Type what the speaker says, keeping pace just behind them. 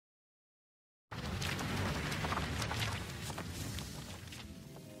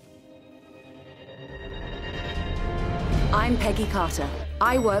I'm Peggy Carter.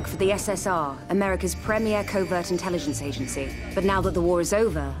 I work for the SSR, America's premier covert intelligence agency. But now that the war is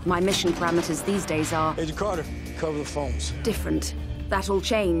over, my mission parameters these days are... Agent Carter, cover the phones. ...different. That all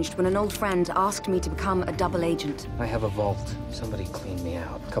changed when an old friend asked me to become a double agent. I have a vault. Somebody cleaned me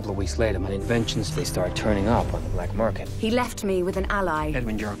out. A couple of weeks later, my inventions, they started turning up on the black market. He left me with an ally.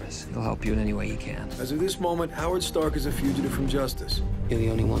 Edwin Jarvis. He'll help you in any way he can. As of this moment, Howard Stark is a fugitive from justice. You're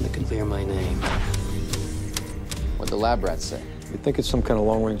the only one that can clear my name. What'd the lab rats say? You think it's some kind of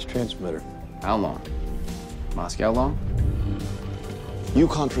long-range transmitter. How long? Moscow long? You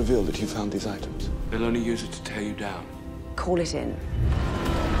can't reveal that you found these items. They'll only use it to tear you down. Call it in.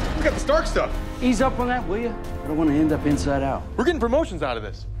 We got the Stark stuff. Ease up on that, will you? I don't want to end up inside out. We're getting promotions out of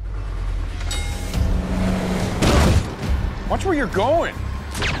this. Watch where you're going.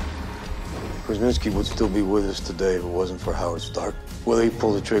 Krasinski would still be with us today if it wasn't for Howard Stark. Whether he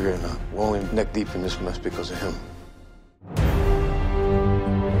pulled the trigger or not, we're only neck deep in this mess because of him.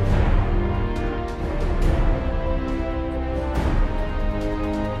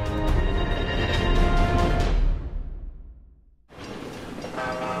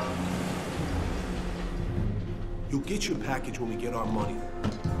 You'll get your package when we get our money.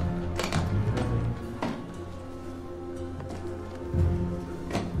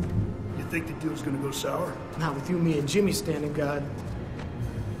 You think the deal's gonna go sour? Not with you, me, and Jimmy standing guard.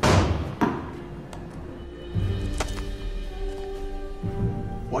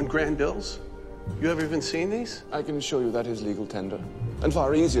 $1 bills? You ever even seen these? I can assure you that is legal tender. And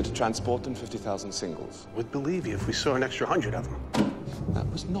far easier to transport than 50,000 singles. Would believe you if we saw an extra 100 of them. That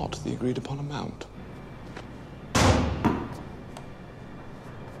was not the agreed upon amount.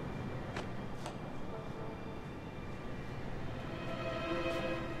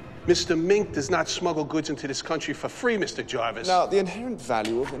 Mr. Mink does not smuggle goods into this country for free, Mr. Jarvis. Now, the inherent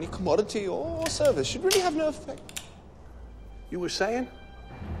value of any commodity or service should really have no effect. You were saying?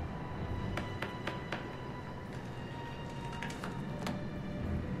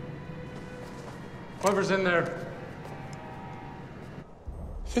 Whoever's in there.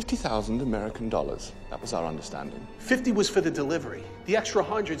 50,000 American dollars. That was our understanding. 50 was for the delivery. The extra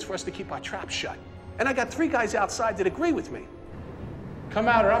 100's for us to keep our trap shut. And I got 3 guys outside that agree with me. Come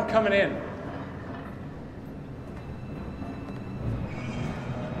out or I'm coming in.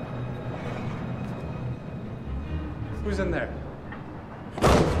 Who's in there?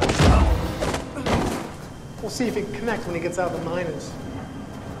 We'll see if he can connect when he gets out of the miners.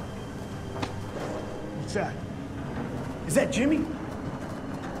 What's that? Is that Jimmy?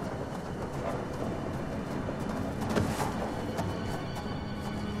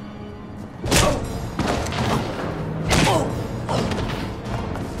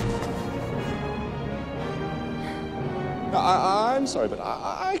 I'm sorry, but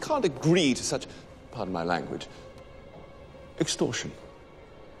I can't agree to such, pardon my language, extortion.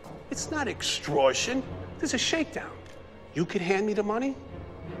 It's not extortion. There's a shakedown. You could hand me the money,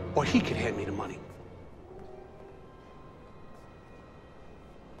 or he could hand me the money.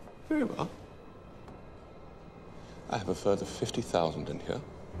 Very well. I have a further 50,000 in here.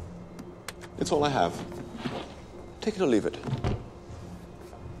 It's all I have. Take it or leave it.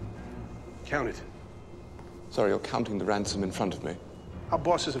 Count it. Sorry, you're counting the ransom in front of me. Our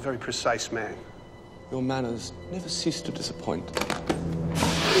boss is a very precise man. Your manners never cease to disappoint.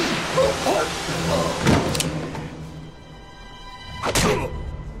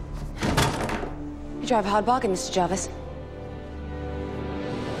 You drive a hard bargain, Mr. Jarvis.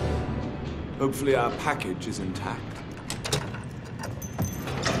 Hopefully our package is intact.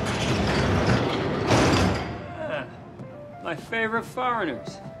 My favorite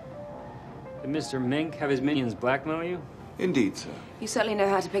foreigners. Did Mr. Mink have his minions blackmail you? Indeed, sir. You certainly know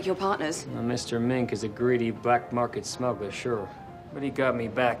how to pick your partners. Well, Mr. Mink is a greedy black market smuggler, sure. But he got me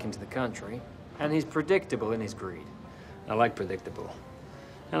back into the country. And he's predictable in his greed. I like predictable.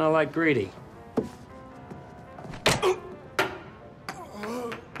 And I like greedy.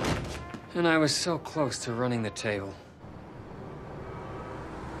 And I was so close to running the table.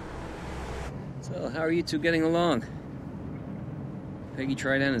 So, how are you two getting along? Peggy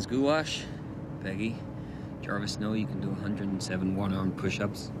tried on his goulash? Peggy, Jarvis know you can do 107 one-armed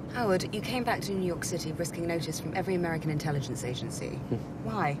push-ups? Howard, you came back to New York City risking notice from every American intelligence agency.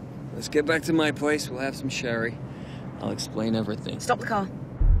 Why? Let's get back to my place. We'll have some sherry. I'll explain everything. Stop the car.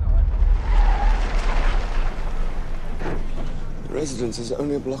 The residence is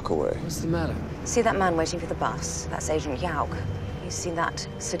only a block away. What's the matter? See that man waiting for the bus? That's Agent Yauk. You see that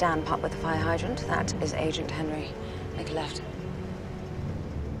sedan parked with the fire hydrant? That is Agent Henry. Make a left.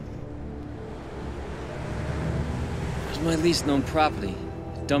 It's my least known property.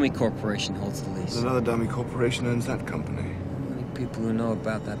 dummy corporation holds the lease. Another dummy corporation owns that company. The only people who know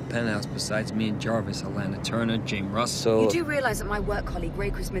about that penthouse besides me and Jarvis are Lana Turner, Jane Russell... You do realize that my work colleague, Ray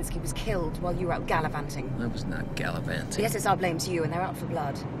Krasminski, was killed while you were out gallivanting? I was not gallivanting. The SSR blames you, and they're out for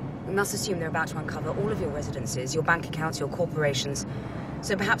blood. We must assume they're about to uncover all of your residences, your bank accounts, your corporations.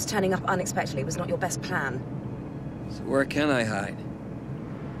 So perhaps turning up unexpectedly was not your best plan. So where can I hide?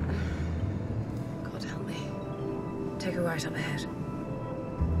 God help me. Take a right up ahead.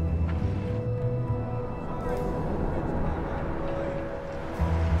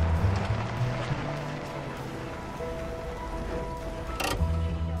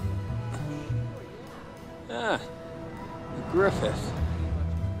 Ah, Griffith.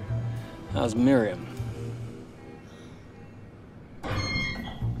 How's Miriam?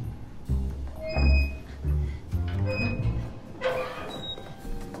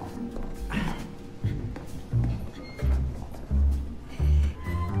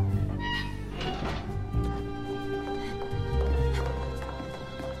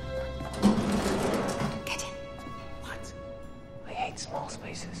 Small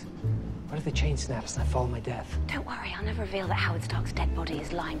spaces. What if the chain snaps and I fall to my death? Don't worry, I'll never reveal that Howard Stark's dead body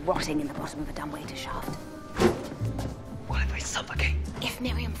is lying rotting in the bottom of a dumbwaiter shaft. What if I suffocate? If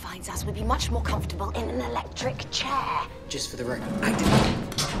Miriam finds us, we'd be much more comfortable in an electric chair. Just for the record, I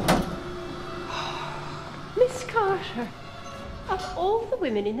didn't. Miss Carter, of all the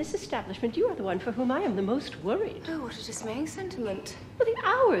women in this establishment, you are the one for whom I am the most worried. Oh, what a dismaying sentiment. Well, the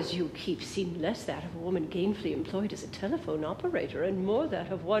hours you keep seem less that of a woman gainfully employed as a telephone operator and more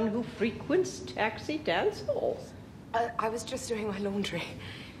that of one who frequents taxi dance halls. I was just doing my laundry.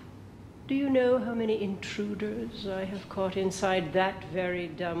 Do you know how many intruders I have caught inside that very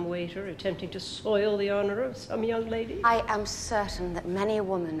dumb waiter attempting to soil the honor of some young lady? I am certain that many a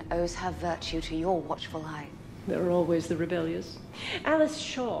woman owes her virtue to your watchful eye. There are always the rebellious. Alice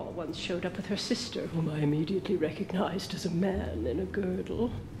Shaw once showed up with her sister, whom I immediately recognized as a man in a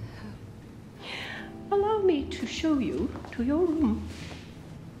girdle. Allow me to show you to your room.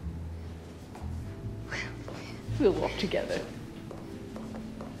 We'll walk together.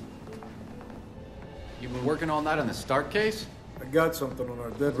 You've been working all night on the Stark case? I got something on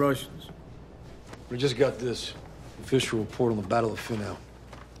our dead Russians. We just got this official report on the Battle of Finau.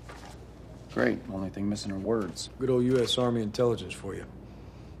 Great. Only thing missing are words. Good old U.S. Army intelligence for you.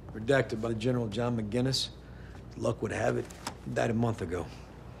 Redacted by General John McGinnis. Luck would have it, he died a month ago.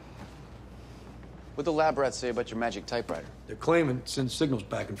 What'd the lab rats say about your magic typewriter? They're claiming it sends signals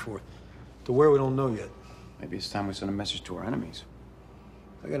back and forth. To where we don't know yet. Maybe it's time we send a message to our enemies.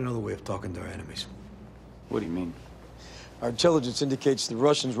 I got another way of talking to our enemies. What do you mean? Our intelligence indicates the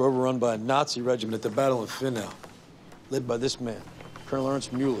Russians were overrun by a Nazi regiment at the Battle of Finau, led by this man, Colonel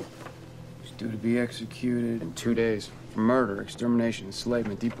Ernst Mueller. He's due to be executed in 2 days for murder, extermination,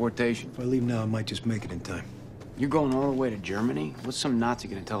 enslavement, deportation. If I leave now, I might just make it in time. You're going all the way to Germany? What's some Nazi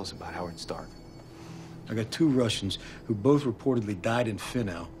gonna tell us about Howard Stark? I got 2 Russians who both reportedly died in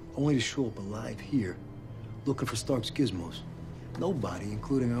Finau, only to show up alive here, looking for Stark's gizmos. Nobody,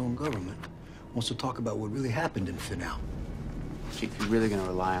 including our own government, wants to talk about what really happened in Finau. Chief, you really gonna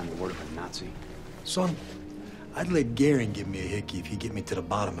rely on the word of a Nazi? Son, I'd let Goering give me a hickey if he'd get me to the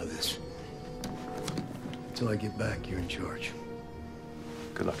bottom of this. Until I get back, you're in charge.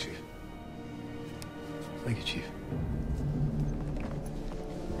 Good luck, Chief. Thank you, Chief.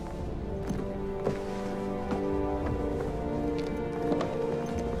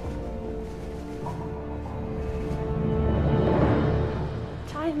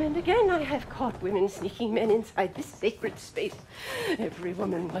 Time and again, I have caught women sneaking men inside this sacred space. Every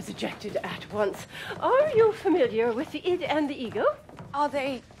woman was ejected at once. Are you familiar with the id and the ego? Are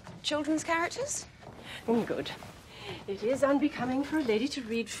they children's characters? Good. It is unbecoming for a lady to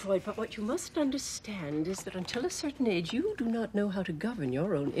read Freud, but what you must understand is that until a certain age, you do not know how to govern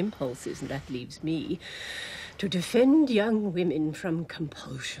your own impulses, and that leaves me to defend young women from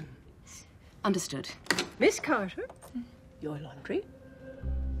compulsion. Understood. Miss Carter, your laundry.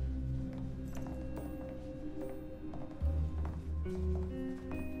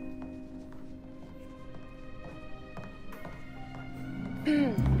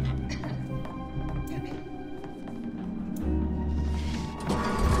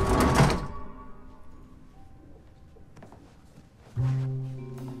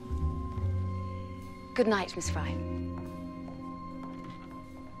 Good night, Miss Fry.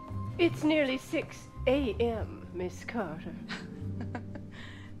 It's nearly 6 a.m., Miss Carter.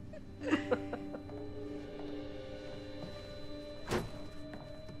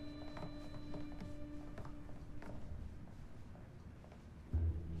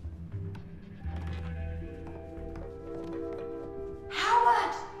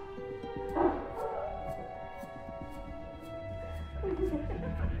 Howard!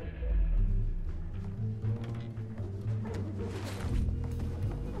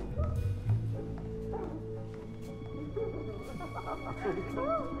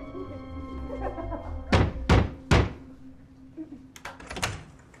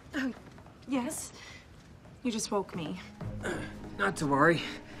 Oh, yes? You just woke me. Not to worry.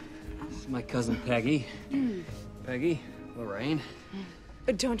 This is my cousin Peggy. Peggy, Lorraine.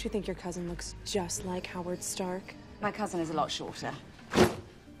 Don't you think your cousin looks just like Howard Stark? My cousin is a lot shorter.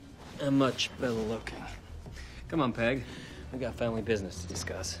 And much better looking. Come on, Peg. We got family business to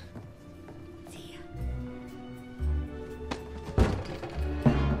discuss. See ya.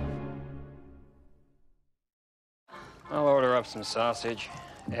 I'll order up some sausage,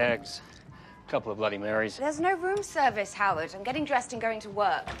 eggs, a couple of Bloody Marys. There's no room service, Howard. I'm getting dressed and going to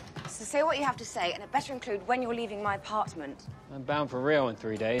work. So say what you have to say, and it better include when you're leaving my apartment. I'm bound for Rio in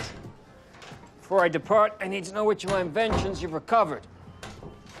 3 days. Before I depart, I need to know which of my inventions you've recovered.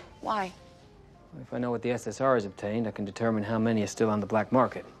 Why? If I know what the SSR has obtained, I can determine how many are still on the black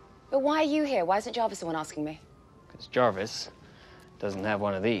market. But why are you here? Why isn't Jarvis the one asking me? Because Jarvis doesn't have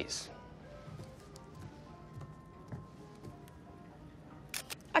one of these.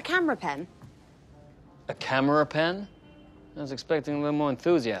 A camera pen? A camera pen? I was expecting a little more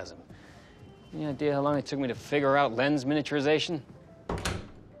enthusiasm. Any idea how long it took me to figure out lens miniaturization?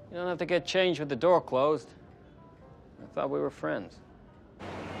 You don't have to get changed with the door closed. I thought we were friends.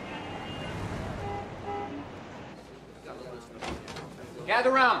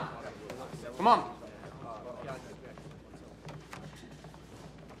 Gather round. Come on.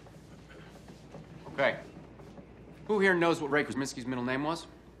 Okay. Who here knows what Ray Krasinski's middle name was?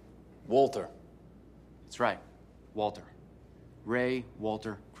 Walter. That's right. Walter. Ray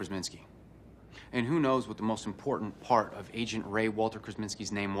Walter Krasinski. And who knows what the most important part of Agent Ray Walter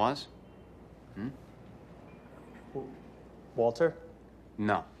Krasinski's name was? Walter?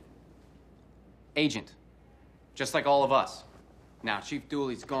 No. Agent. Just like all of us. Now, Chief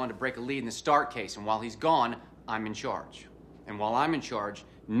Dooley's gone to break a lead in the Stark case, and while he's gone, I'm in charge. And while I'm in charge,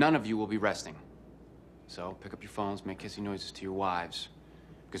 none of you will be resting. So pick up your phones, make kissy noises to your wives,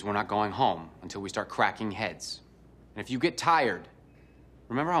 because we're not going home until we start cracking heads. And if you get tired,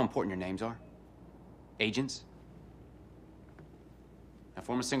 remember how important your names are? Agents. Now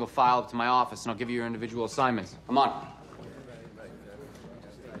form a single file up to my office, and I'll give you your individual assignments. Come on.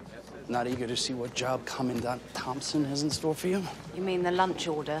 Not eager to see what job Commandant Thompson has in store for you? You mean the lunch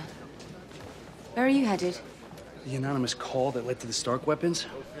order? Where are you headed? The anonymous call that led to the Stark weapons?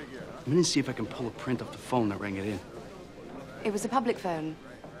 I'm gonna see if I can pull a print off the phone that rang it in. It was a public phone.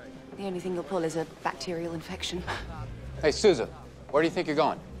 The only thing you'll pull is a bacterial infection. Hey, Sousa, where do you think you're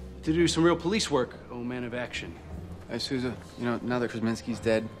going? To do some real police work, oh man of action. Hey, Sousa, you know, now that Krasinski's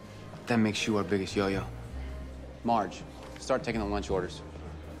dead, that makes you our biggest yo-yo. Marge, start taking the lunch orders.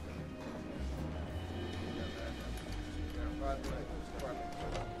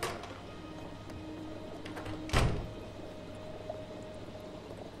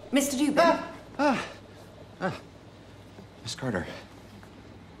 Mr. Dubin? Miss Carter,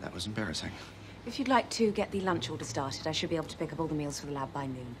 that was embarrassing. If you'd like to get the lunch order started, I should be able to pick up all the meals for the lab by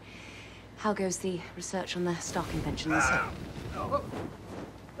noon. How goes the research on the Stark inventions? I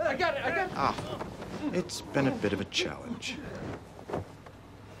got it. It's been a bit of a challenge.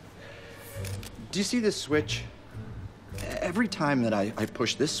 Do you see this switch? Every time that I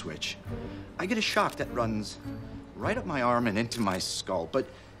push this switch, I get a shock that runs right up my arm and into my skull. But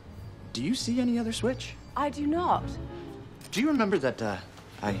do you see any other switch? I do not. Do you remember that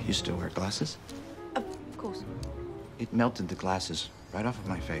I used to wear glasses? Of course. It melted the glasses right off of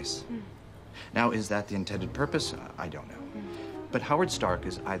my face. Now, is that the intended purpose? I don't know. But Howard Stark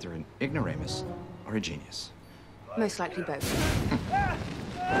is either an ignoramus or a genius. Most likely both.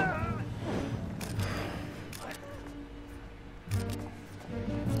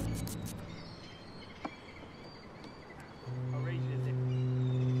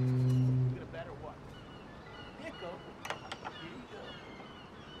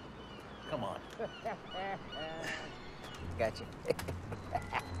 Come on. Gotcha.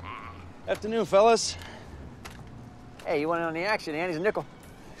 Afternoon, fellas. Hey, you want in on the action? Annie's a nickel.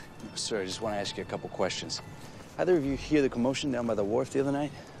 Sir, I just want to ask you a couple questions. Either of you hear the commotion down by the wharf the other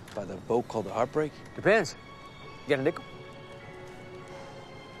night? By the boat called the Heartbreak? Depends. You got a nickel?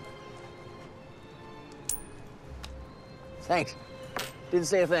 Thanks. Didn't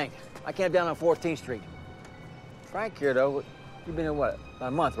say a thing. I camped down on 14th Street. Frank here, though, you've been here, what, about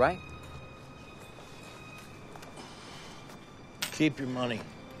a month, right? Keep your money.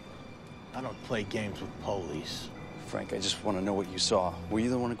 I don't play games with police. Frank, I just want to know what you saw. Were you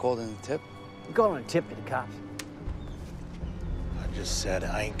the one who called in the tip? You called in a tip to the cops. I just said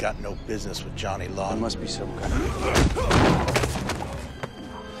I ain't got no business with Johnny Law. There must be some kind of...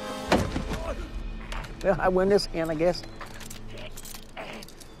 Well, I win this hand, I guess.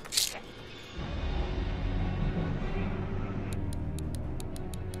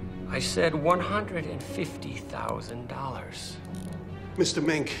 said $150,000. Mr.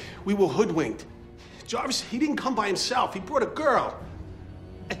 Mink, we were hoodwinked. Jarvis, he didn't come by himself. He brought a girl.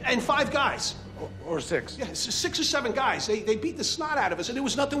 And 5 guys. Or 6. Yeah, 6 or 7 guys. They beat the snot out of us, and there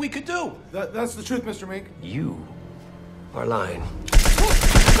was nothing we could do. That's the truth, Mr. Mink. You are lying.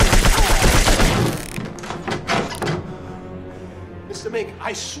 Mr. Mink,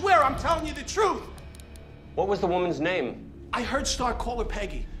 I swear I'm telling you the truth. What was the woman's name? I heard Stark call her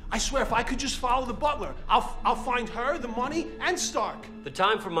Peggy. I swear if I could just follow the butler, I'll find her, the money, and Stark. The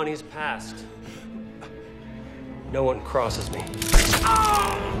time for money is past. No one crosses me.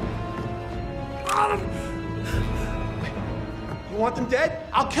 You want them dead?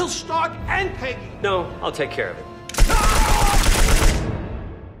 I'll kill Stark and Peggy. No, I'll take care of it.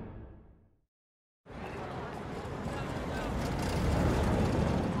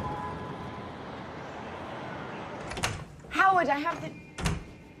 Howard, I have the...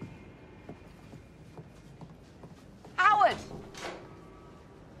 Howard!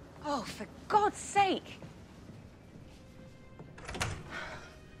 Oh, for God's sake.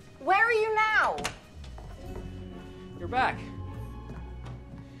 Where are you now? You're back.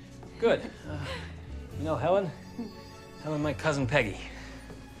 Good. You know Helen? Helen, my cousin Peggy.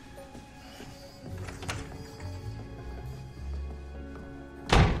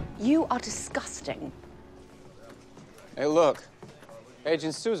 You are disgusting. Hey, look.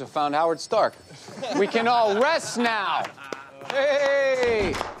 Agent Sousa found Howard Stark. We can all rest now.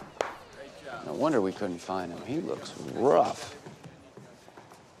 Hey! No wonder we couldn't find him. He looks rough.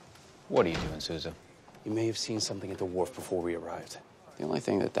 What are you doing, Sousa? You may have seen something at the wharf before we arrived. The only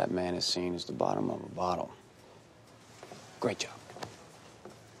thing that man has seen is the bottom of a bottle. Great job.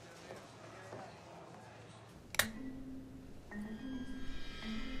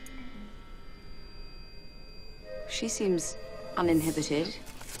 She seems uninhibited.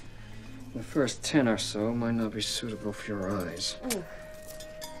 The first 10 or so might not be suitable for your eyes.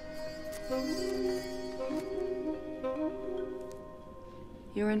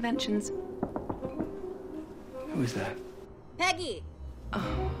 Your inventions. Who is that? Peggy!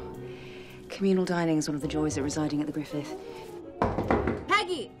 Oh. Communal dining is one of the joys of residing at the Griffith.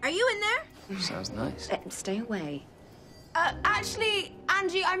 Peggy, are you in there? Sounds nice. Stay away. Actually,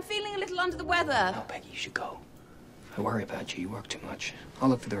 Angie, I'm feeling a little under the weather. No, Peggy, you should go. I worry about you. You work too much. I'll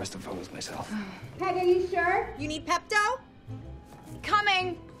look for the rest of the photos myself. Peg, are you sure? You need Pepto?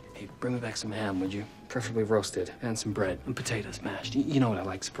 Coming. Hey, bring me back some ham, would you? Preferably roasted, and some bread, and potatoes mashed. You know what I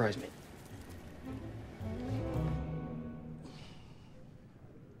like. Surprise me.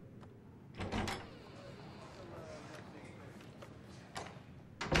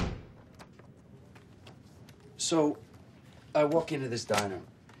 So, I walk into this diner.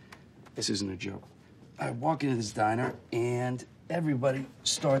 This isn't a joke. I walk into this diner, and everybody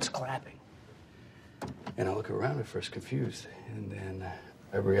starts clapping. And I look around at first confused, and then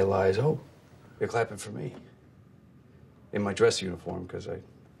I realize, oh, they're clapping for me. In my dress uniform, because I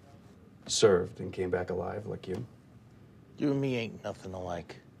served and came back alive like you. You and me ain't nothing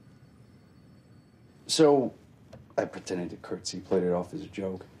alike. So, I pretended to curtsy, played it off as a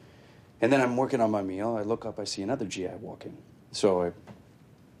joke. And then I'm working on my meal. I look up, I see another GI walk in. So I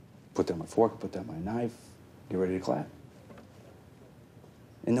put down my fork, put down my knife, get ready to clap.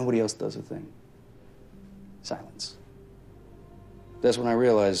 And nobody else does a thing. Silence. That's when I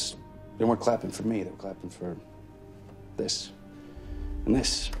realized they weren't clapping for me, they were clapping for this and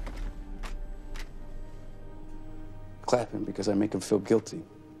this. Clapping because I make them feel guilty.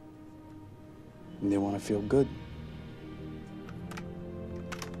 And they want to feel good.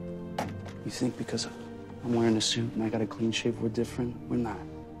 You think because I'm wearing a suit and I got a clean shave, we're different? We're not.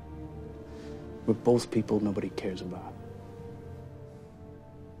 We're both people nobody cares about.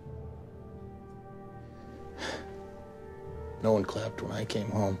 No one clapped when I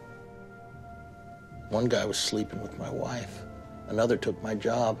came home. One guy was sleeping with my wife. Another took my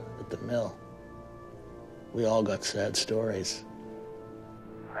job at the mill. We all got sad stories.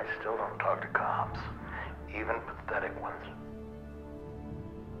 I still don't talk to cops, even pathetic ones.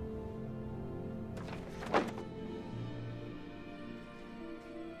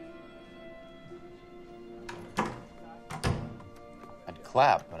 I'd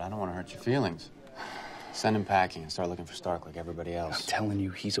clap, but I don't want to hurt your feelings. Send him packing and start looking for Stark like everybody else. I'm telling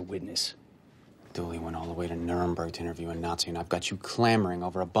you, he's a witness. Dooley went all the way to Nuremberg to interview a Nazi, and I've got you clamoring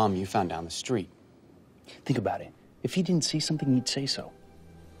over a bum you found down the street. Think about it. If he didn't see something, he'd say so.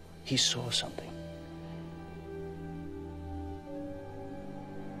 He saw something.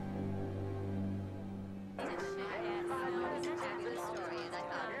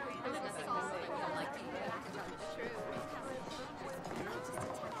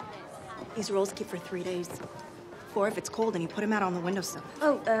 These rolls keep for 3 days. 4 if it's cold, and you put them out on the windowsill.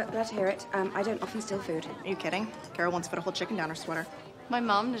 Oh, glad to hear it. I don't often steal food. Are you kidding? Carol once put a whole chicken down her sweater. My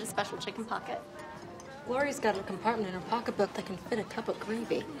mom did a special chicken pocket. Lori's got a compartment in her pocketbook that can fit a cup of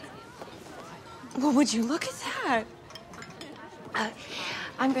gravy. Well, would you look at that?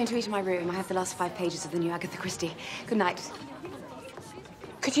 I'm going to eat in my room. I have the last 5 pages of the new Agatha Christie. Good night.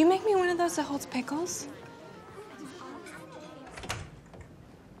 Could you make me one of those that holds pickles?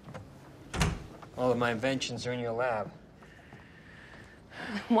 All of my inventions are in your lab.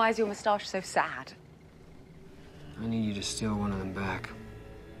 Why is your moustache so sad? I need you to steal one of them back.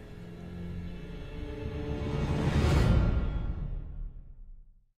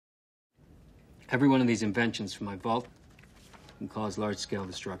 Every one of these inventions from my vault can cause large-scale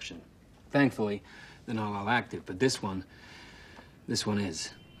destruction. Thankfully, they're not all active, but this one is.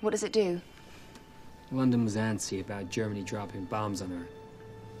 What does it do? London was antsy about Germany dropping bombs on her.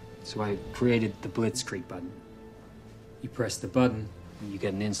 So I created the Blitzkrieg button. You press the button, and you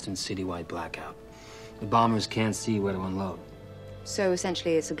get an instant citywide blackout. The bombers can't see where to unload. So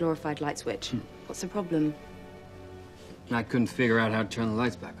essentially, it's a glorified light switch. What's the problem? I couldn't figure out how to turn the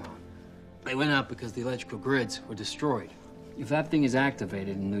lights back on. They went out because the electrical grids were destroyed. If that thing is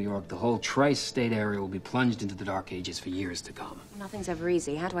activated in New York, the whole tri-state area will be plunged into the dark ages for years to come. Nothing's ever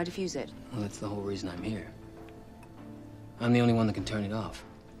easy. How do I defuse it? Well, that's the whole reason I'm here. I'm the only one that can turn it off.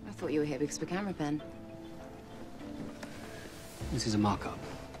 I thought you were here because of a camera pen. This is a mock-up.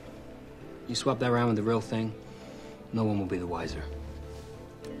 You swap that around with the real thing, no one will be the wiser.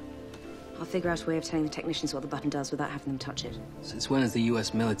 I'll figure out a way of telling the technicians what the button does without having them touch it. Since when has the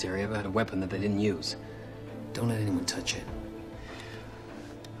U.S. military ever had a weapon that they didn't use? Don't let anyone touch it.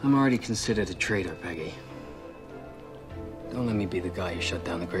 I'm already considered a traitor, Peggy. Don't let me be the guy who shut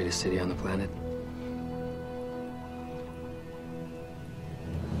down the greatest city on the planet.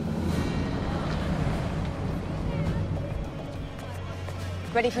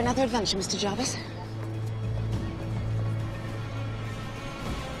 Ready for another adventure, Mr. Jarvis?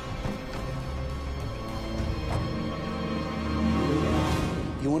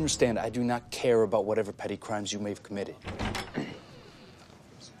 You understand, I do not care about whatever petty crimes you may have committed. Don't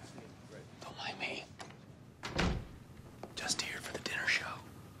mind me. Just here for the dinner show.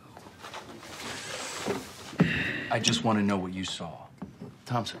 I just want to know what you saw.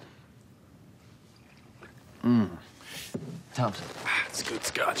 Thompson. Thompson. It's good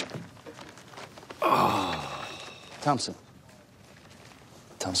scotch. Oh. Thompson.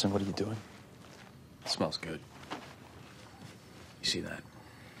 Thompson, what are you doing? It smells good. You see that?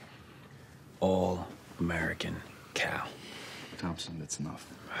 All American cow. Thompson, that's enough.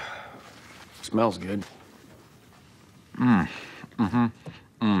 Smells good. Okay,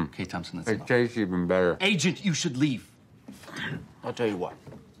 Thompson, that's enough. It tastes even better. Agent, you should leave. I'll tell you what.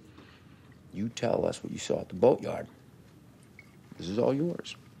 You tell us what you saw at the boatyard. This is all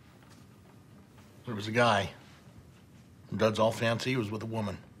yours. There was a guy. Dud's all fancy. He was with a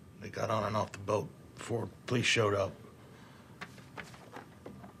woman. They got on and off the boat before police showed up.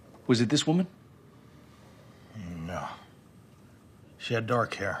 Was it this woman? No. She had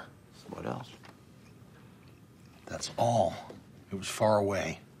dark hair. What else? That's all. It was far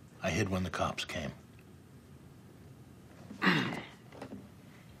away. I hid when the cops came.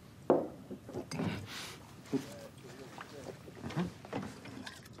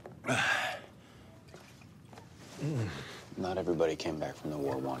 Not everybody came back from the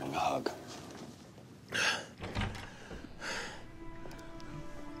war wanting a hug.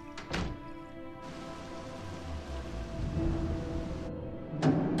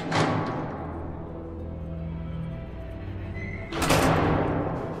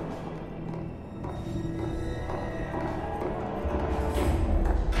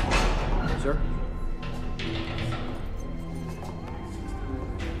 Sir?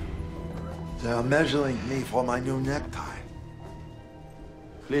 They are measuring me for my new necktie.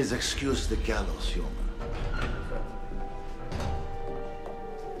 Please excuse the gallows humor.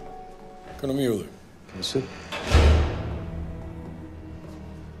 Colonel Mueller. Can you sit?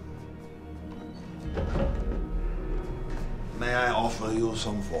 May I offer you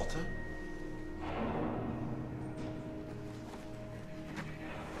some water?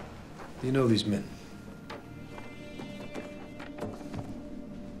 Do you know these men?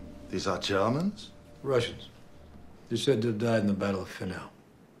 These are Germans? Russians. They're said to have died in the Battle of Finau.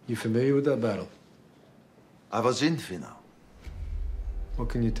 You familiar with that battle? I was in Finau. What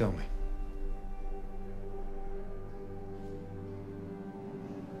can you tell me?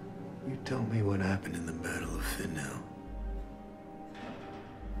 You tell me what happened in the Battle of Finau.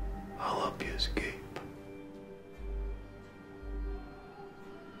 I'll up you escape.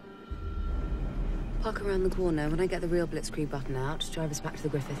 Park around the corner. When I get the real blitzkrieg button out, drive us back to the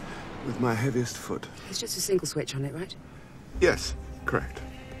Griffith. With my heaviest foot. It's just a single switch on it, right? Yes, correct.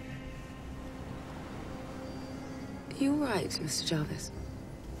 Are you all right, Mr. Jarvis?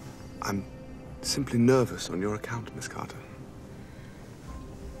 I'm simply nervous on your account, Miss Carter.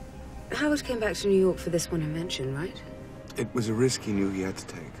 Howard came back to New York for this one invention, right? It was a risk he knew he had to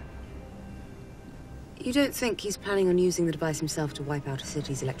take. You don't think he's planning on using the device himself to wipe out a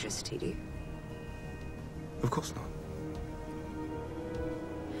city's electricity, do you? Of course not.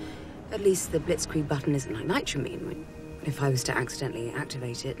 At least the blitzkrieg button isn't like nitramine. If I was to accidentally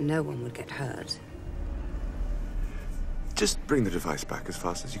activate it, no one would get hurt. Just bring the device back as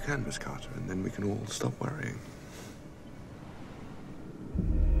fast as you can, Miss Carter, and then we can all stop worrying.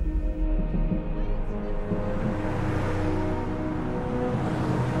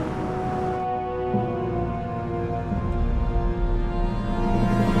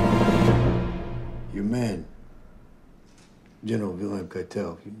 Your man, General Wilhelm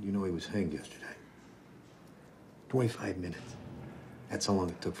Keitel, you know he was hanged yesterday. 25 minutes. That's how long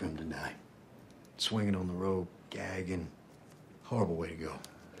it took for him to die. Swinging on the rope, gagging. Horrible way to go.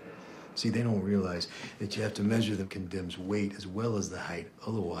 See, they don't realize that you have to measure the condemned's weight as well as the height.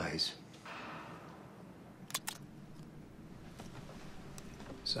 Otherwise...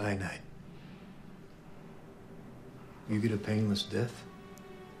 Cyanide. You get a painless death,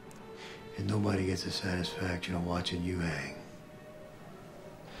 and nobody gets the satisfaction of watching you hang.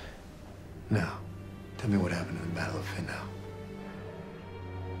 Now, tell me what happened in the Battle of Finau.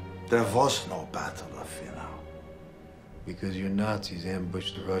 There was no Battle of Finau. Because your Nazis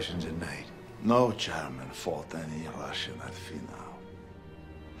ambushed the Russians at night. No German fought any Russian at Finau.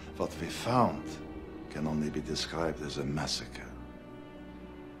 What we found can only be described as a massacre.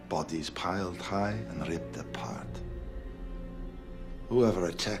 Bodies piled high and ripped apart. Whoever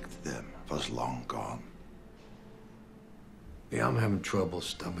attacked them was long gone. Yeah, I'm having trouble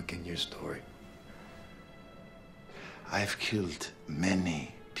stomaching your story. I've killed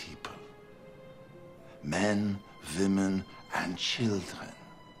many people. Men, women, and children.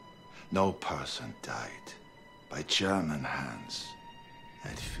 No person died by German hands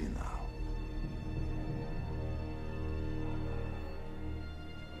at Finau.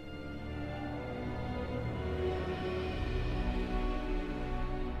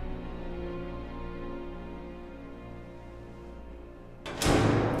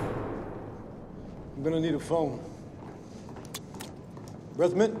 I'm gonna need a phone.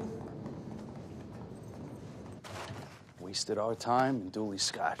 Breath mint? Wasted our time and duly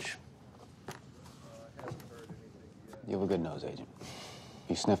scotch. You have a good nose, Agent.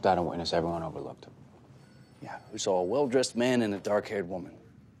 You sniffed out a witness everyone overlooked. Yeah, we saw a well-dressed man and a dark-haired woman.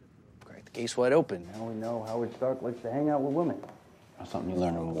 Cracked the case wide open. Now we know Howard Stark likes to hang out with women. That's something you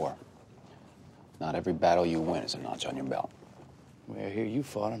learn in war. Not every battle you win is a notch on your belt. The way I hear you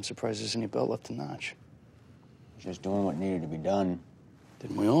fought, I'm surprised there's any belt left to notch. Just doing what needed to be done.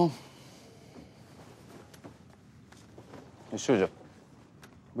 Didn't we all? Hey, Sousa,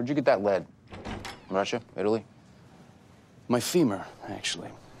 where'd you get that lead? Russia? Italy? My femur, actually.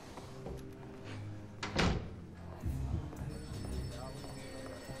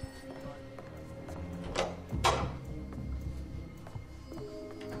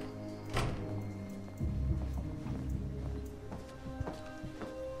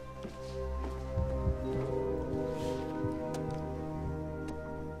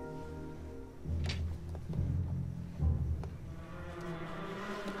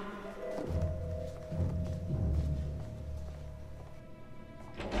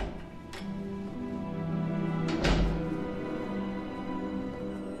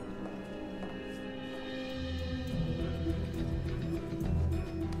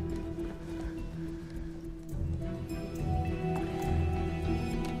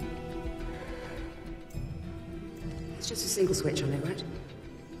 It's just a single switch on it, right?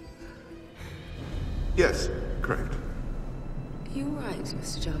 Yes, correct. Are you all right,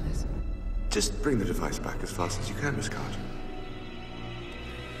 Mr. Jarvis? Just bring the device back as fast as you can, Miss Carter.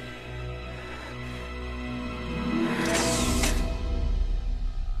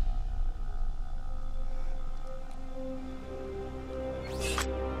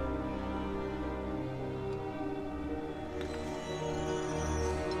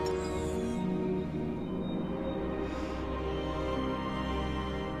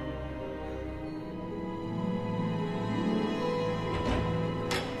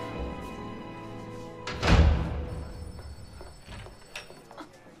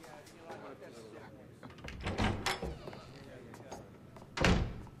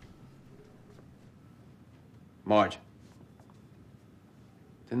 Marge.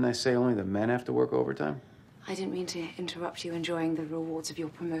 Didn't I say only the men have to work overtime? I didn't mean to interrupt you enjoying the rewards of your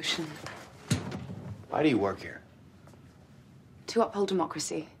promotion. Why do you work here? To uphold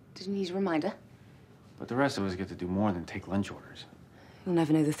democracy. Did you need a reminder? But the rest of us get to do more than take lunch orders. You'll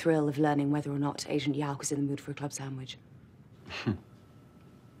never know the thrill of learning whether or not Agent Yauk was in the mood for a club sandwich. You're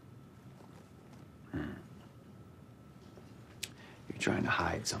trying to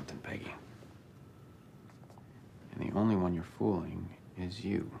hide something, Peggy. And the only one you're fooling is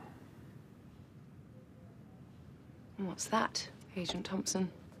you. What's that, Agent Thompson?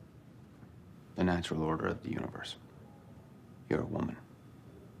 The natural order of the universe. You're a woman.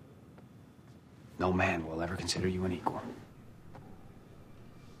 No man will ever consider you an equal.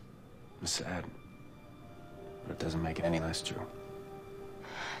 It's sad, but it doesn't make it any less true.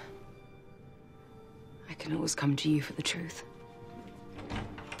 I can always come to you for the truth.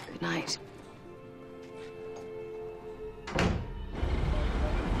 Good night.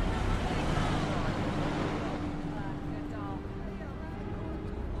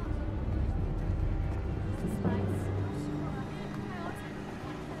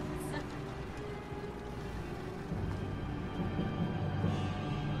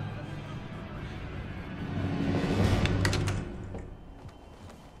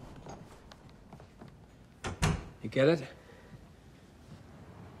 You get it?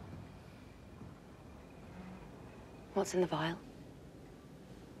 What's in the vial?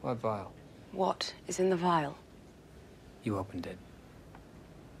 What vial? What is in the vial? You opened it.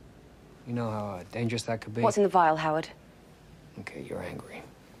 You know how dangerous that could be? What's in the vial, Howard? Okay, you're angry.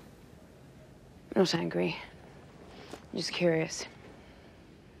 I'm not angry. I'm just curious.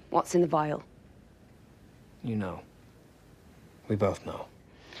 What's in the vial? You know. We both know.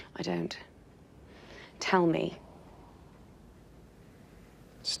 I don't. Tell me.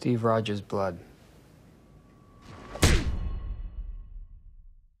 Steve Rogers' blood.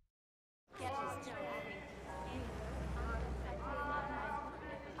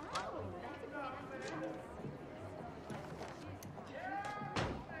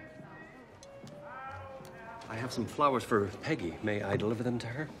 I have some flowers for Peggy. May I deliver them to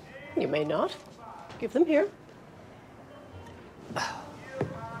her? You may not. Give them here.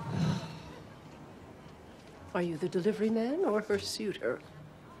 Are you the delivery man or her suitor?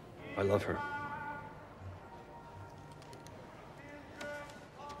 I love her.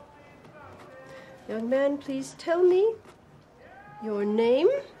 Young man, please tell me your name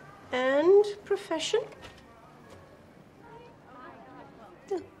and profession.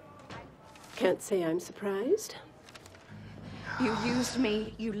 Can't say I'm surprised. You used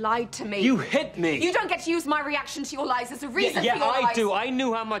me. You lied to me. You hit me. You don't get to use my reaction to your lies as a reason yeah, for your lies. I do. I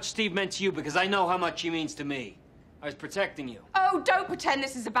knew how much Steve meant to you because I know how much he means to me. I was protecting you. Oh, don't pretend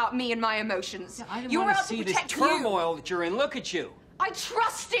this is about me and my emotions. I didn't you were want to out see to this protect turmoil that you're in. Look at you. I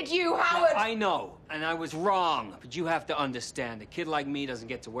trusted you, Howard. I know, and I was wrong. But you have to understand, a kid like me doesn't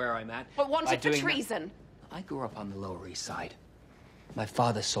get to where I'm at. But wanted for doing treason. I grew up on the Lower East Side. My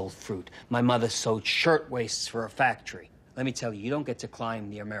father sold fruit. My mother sewed shirtwaists for a factory. Let me tell you, you don't get to climb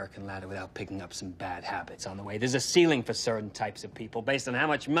the American ladder without picking up some bad habits on the way. There's a ceiling for certain types of people based on how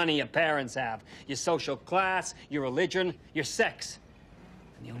much money your parents have, your social class, your religion, your sex.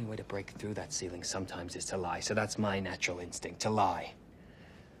 And the only way to break through that ceiling sometimes is to lie. So that's my natural instinct, to lie.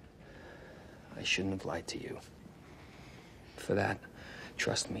 I shouldn't have lied to you. For that,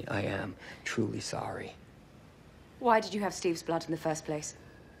 trust me, I am truly sorry. Why did you have Steve's blood in the first place?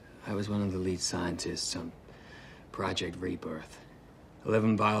 I was one of the lead scientists on Project Rebirth.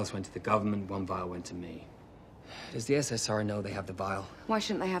 11 vials went to the government, 1 vial went to me. Does the SSR know they have the vial? Why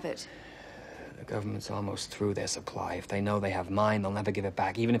shouldn't they have it? The government's almost through their supply. If they know they have mine, they'll never give it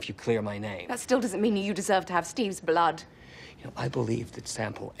back, even if you clear my name. That still doesn't mean you deserve to have Steve's blood. You know, I believe that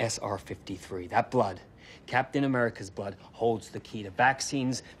sample SR53, that blood, Captain America's blood, holds the key to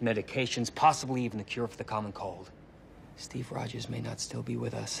vaccines, medications, possibly even the cure for the common cold. Steve Rogers may not still be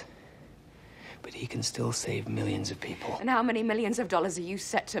with us, but he can still save millions of people. And how many millions of dollars are you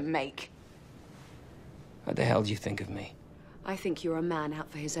set to make? What the hell do you think of me? I think you're a man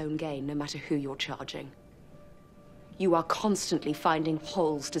out for his own gain, no matter who you're charging. You are constantly finding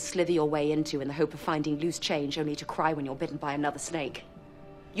holes to slither your way into in the hope of finding loose change, only to cry when you're bitten by another snake.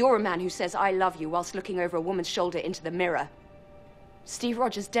 You're a man who says, I love you, whilst looking over a woman's shoulder into the mirror. Steve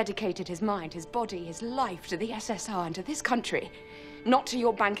Rogers dedicated his mind, his body, his life to the SSR and to this country, not to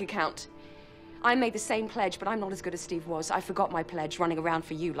your bank account. I made the same pledge, but I'm not as good as Steve was. I forgot my pledge, running around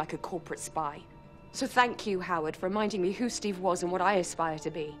for you like a corporate spy. So thank you, Howard, for reminding me who Steve was and what I aspire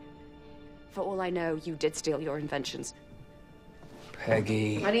to be. For all I know, you did steal your inventions.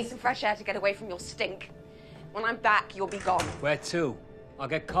 Peggy. I need some fresh air to get away from your stink. When I'm back, you'll be gone. Where to? I'll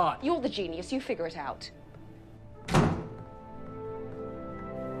get caught. You're the genius. You figure it out.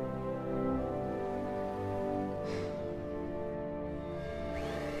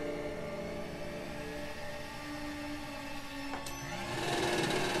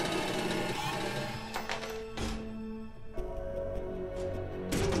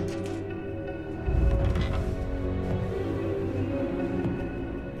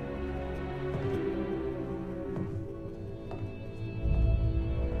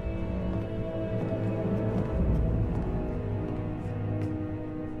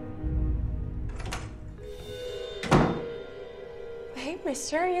 Hey,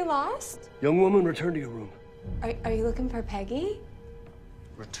 mister, are you lost? Young woman, return to your room. Are you looking for Peggy?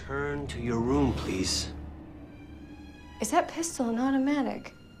 Return to your room, please. Is that pistol an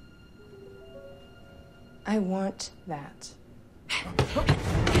automatic? I want that.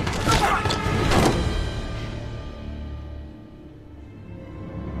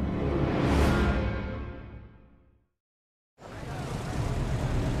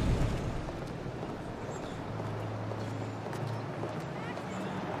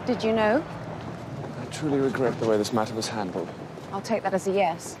 Did you know? I truly regret the way this matter was handled. I'll take that as a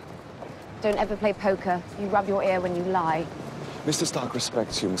yes. Don't ever play poker. You rub your ear when you lie. Mr. Stark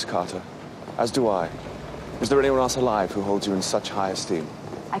respects you, Miss Carter. As do I. Is there anyone else alive who holds you in such high esteem?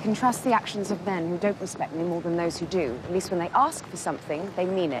 I can trust the actions of men who don't respect me more than those who do. At least when they ask for something, they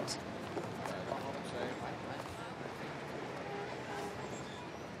mean it.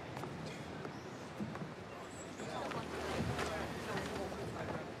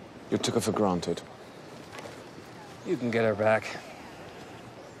 You took her for granted. You can get her back.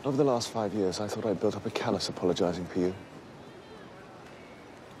 Over the last 5 years, I thought I built up a callous apologizing for you.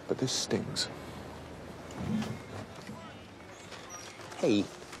 But this stings. Hey,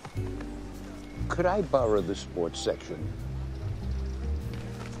 could I borrow the sports section?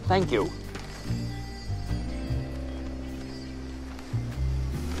 Thank you.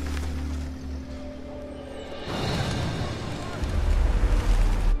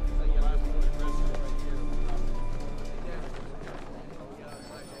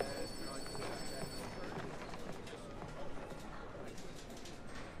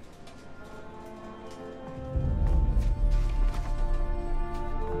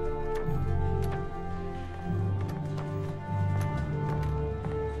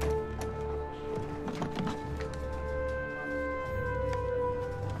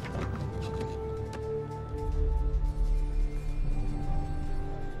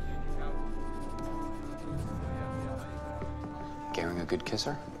 Garing a good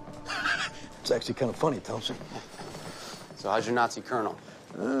kisser? It's actually kind of funny, Thompson. So how's your Nazi colonel?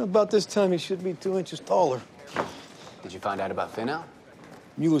 About this time, he should be 2 inches taller. Did you find out about Finau?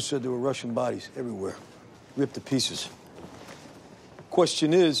 Mueller said there were Russian bodies everywhere, ripped to pieces.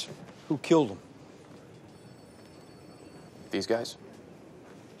 Question is, who killed them? These guys?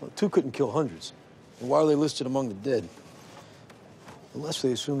 Well, 2 couldn't kill hundreds. And why are they listed among the dead? Unless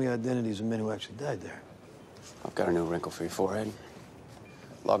they assume the identities of men who actually died there. I've got a new wrinkle for your forehead.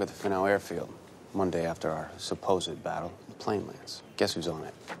 Log at the Finau airfield. One day after our supposed battle, the plane lands. Guess who's on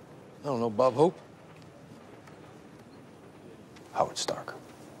it? I don't know, Bob Hope? Howard Stark.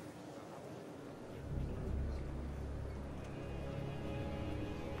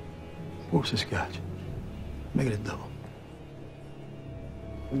 What's the scotch? Make it a double.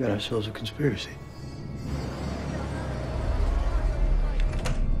 We got ourselves a conspiracy.